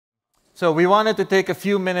So we wanted to take a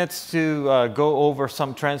few minutes to go over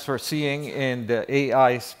some trends we're seeing in the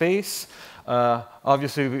AI space.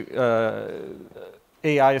 Obviously,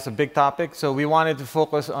 AI is a big topic, so we wanted to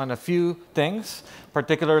focus on a few things,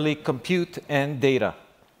 particularly compute and data.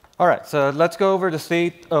 All right, so let's go over the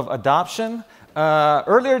state of adoption.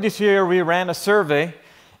 Earlier this year, we ran a survey,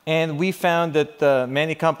 and we found that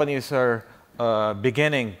many companies are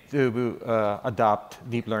beginning to adopt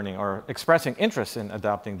deep learning or expressing interest in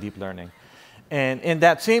adopting deep learning. And in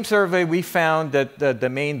that same survey, we found that the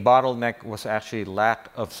main bottleneck was actually lack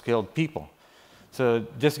of skilled people. So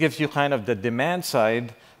this gives you kind of the demand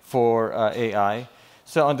side for AI.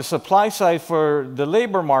 So on the supply side for the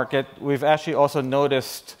labor market, we've actually also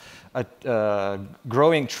noticed a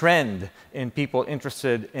growing trend in people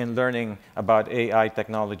interested in learning about AI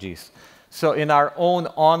technologies. So in our own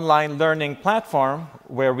online learning platform,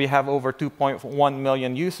 where we have over 2.1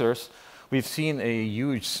 million users, we've seen a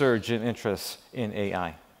huge surge in interest in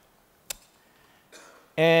AI.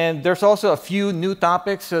 And there's also a few new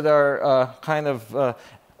topics that are kind of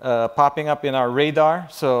popping up in our radar.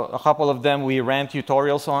 So a couple of them we ran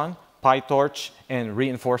tutorials on, PyTorch and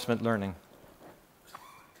reinforcement learning.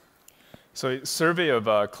 So a survey of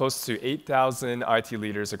close to 8,000 IT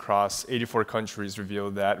leaders across 84 countries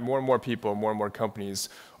revealed that more and more people, more and more companies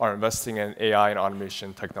are investing in AI and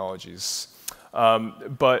automation technologies.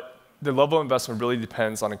 But the level of investment really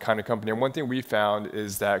depends on the kind of company. And one thing we found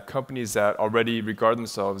is that companies that already regard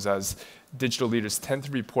themselves as digital leaders tend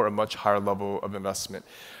to report a much higher level of investment.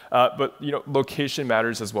 But location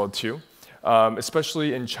matters as well, too.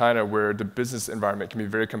 Especially in China, where the business environment can be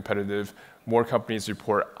very competitive, more companies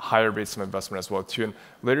report higher rates of investment as well, too. And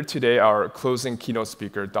later today, our closing keynote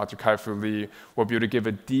speaker, Dr. Kai-Fu Lee, will be able to give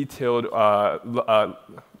a detailed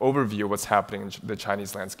overview of what's happening in the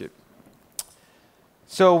Chinese landscape.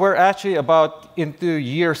 So we're actually about into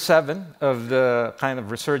year 7 of the kind of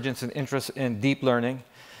resurgence and interest in deep learning.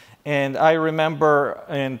 And I remember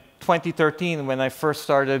in 2013, when I first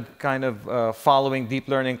started kind of following deep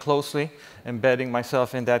learning closely, embedding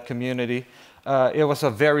myself in that community, it was a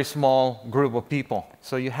very small group of people.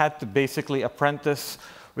 So you had to basically apprentice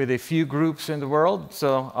with a few groups in the world.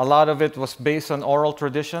 So a lot of it was based on oral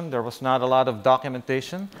tradition. There was not a lot of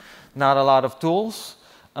documentation, not a lot of tools.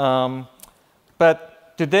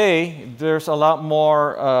 But today, there's a lot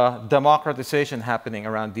more democratization happening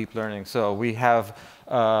around deep learning. So we have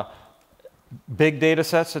big data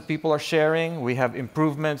sets that people are sharing. We have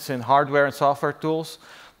improvements in hardware and software tools,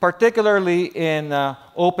 particularly in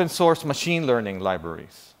open source machine learning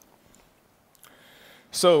libraries.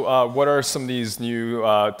 So what are some of these new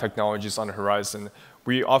technologies on the horizon?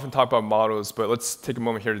 We often talk about models, but let's take a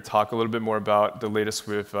moment here to talk a little bit more about the latest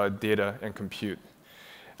with data and compute.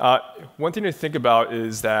 One thing to think about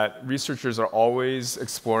is that researchers are always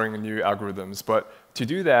exploring new algorithms, but to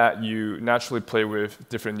do that, you naturally play with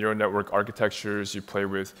different neural network architectures, you play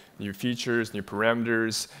with new features, new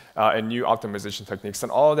parameters, and new optimization techniques. And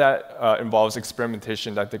all of that involves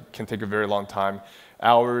experimentation that can take a very long time,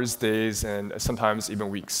 hours, days, and sometimes even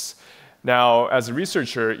weeks. Now, as a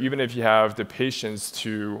researcher, even if you have the patience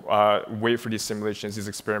to wait for these simulations, these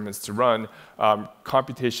experiments to run,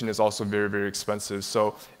 computation is also very, very expensive.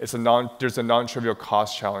 So there's a non-trivial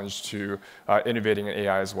cost challenge to innovating in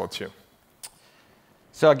AI as well, too.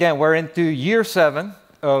 So again, we're into year 7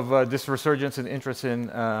 of this resurgence and interest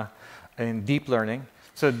in deep learning.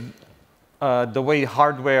 So the way the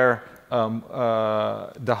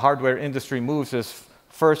hardware industry moves is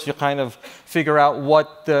first you kind of figure out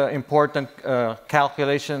what the important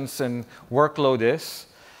calculations and workload is.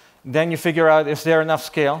 Then you figure out, is there enough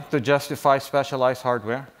scale to justify specialized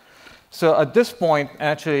hardware? So at this point,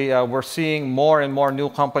 actually, we're seeing more and more new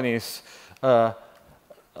companies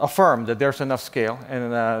affirm that there's enough scale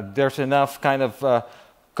and there's enough kind of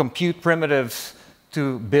compute primitives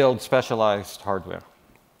to build specialized hardware.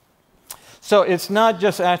 So it's not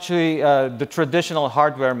just actually the traditional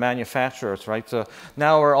hardware manufacturers, right? So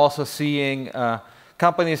now we're also seeing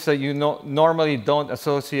companies that you normally don't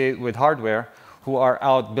associate with hardware who are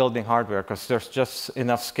out building hardware because there's just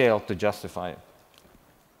enough scale to justify it.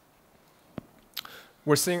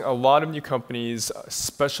 We're seeing a lot of new companies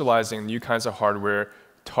specializing in new kinds of hardware,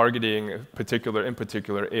 targeting in particular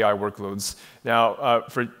AI workloads. Now,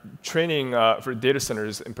 for training, for data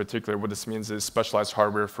centers in particular, what this means is specialized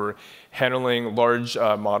hardware for handling large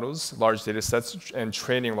models, large data sets, and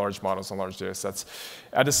training large models on large data sets.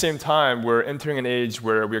 At the same time, we're entering an age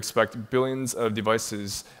where we expect billions of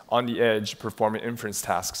devices on the edge performing inference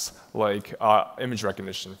tasks, like image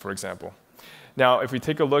recognition, for example. Now, if we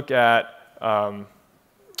take a look at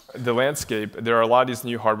the landscape, there are a lot of these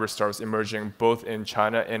new hardware startups emerging both in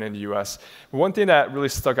China and in the US. But one thing that really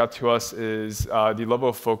stuck out to us is the level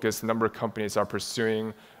of focus, the number of companies are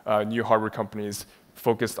pursuing new hardware companies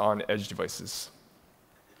focused on edge devices.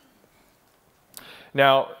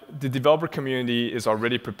 Now, the developer community is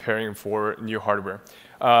already preparing for new hardware.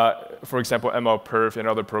 For example, MLPerf and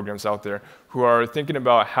other programs out there who are thinking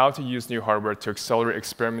about how to use new hardware to accelerate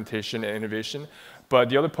experimentation and innovation. But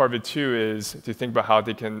the other part of it, too, is to think about how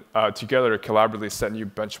they can together collaboratively set new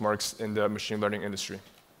benchmarks in the machine learning industry.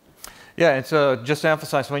 Yeah, and so just to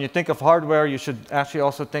emphasize, when you think of hardware, you should actually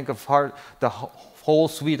also think of the whole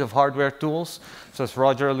suite of hardware tools. So as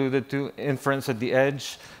Roger alluded to, inference at the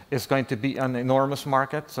edge is going to be an enormous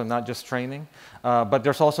market, so not just training. But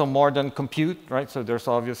there's also more than compute, right? So there's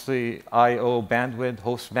obviously I/O bandwidth,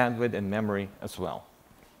 host bandwidth, and memory as well.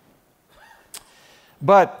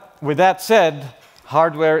 But with that said,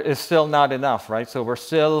 hardware is still not enough, right? So we're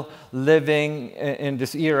still living in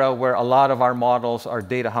this era where a lot of our models are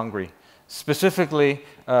data hungry, specifically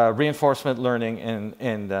reinforcement learning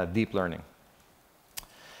and deep learning.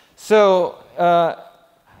 So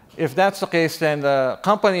if that's the case, then the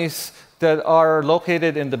companies that are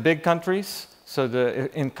located in the big countries, so the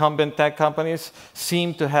incumbent tech companies,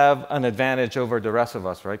 seem to have an advantage over the rest of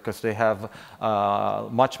us, right? Because they have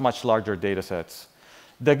much, much larger data sets.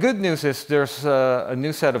 The good news is there's a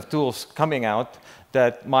new set of tools coming out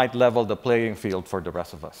that might level the playing field for the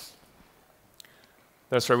rest of us.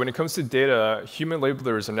 That's right. When it comes to data, human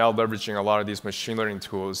labelers are now leveraging a lot of these machine learning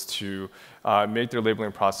tools to make their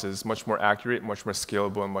labeling process much more accurate, much more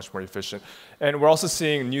scalable, and much more efficient. And we're also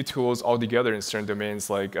seeing new tools altogether in certain domains,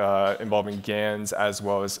 like involving GANs as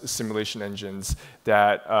well as simulation engines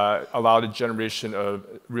that allow the generation of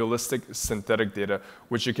realistic synthetic data,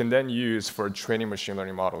 which you can then use for training machine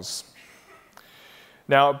learning models.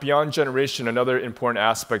 Now, beyond generation, another important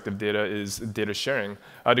aspect of data is data sharing.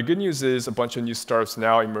 The good news is a bunch of new startups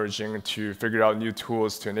now emerging to figure out new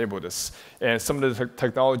tools to enable this. And some of the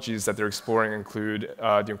technologies that they're exploring include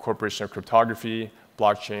the incorporation of cryptography,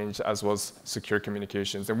 blockchain, as well as secure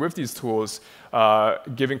communications. And with these tools,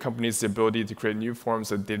 giving companies the ability to create new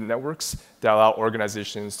forms of data networks that allow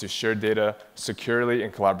organizations to share data securely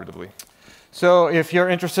and collaboratively. So if you're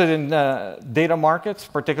interested in data markets,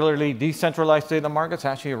 particularly decentralized data markets,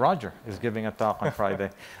 actually Roger is giving a talk on Friday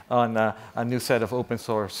on a new set of open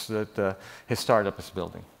source that his startup is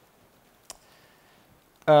building.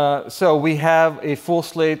 So we have a full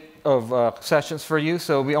slate of sessions for you.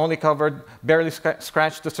 So we only covered, barely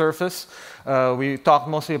scratched the surface. We talked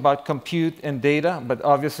mostly about compute and data, but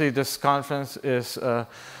obviously this conference is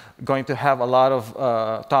going to have a lot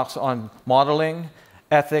of talks on modeling,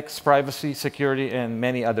 ethics, privacy, security, and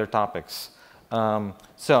many other topics.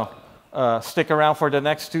 Stick around for the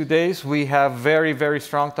next 2 days. We have very, very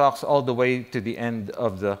strong talks all the way to the end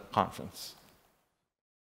of the conference.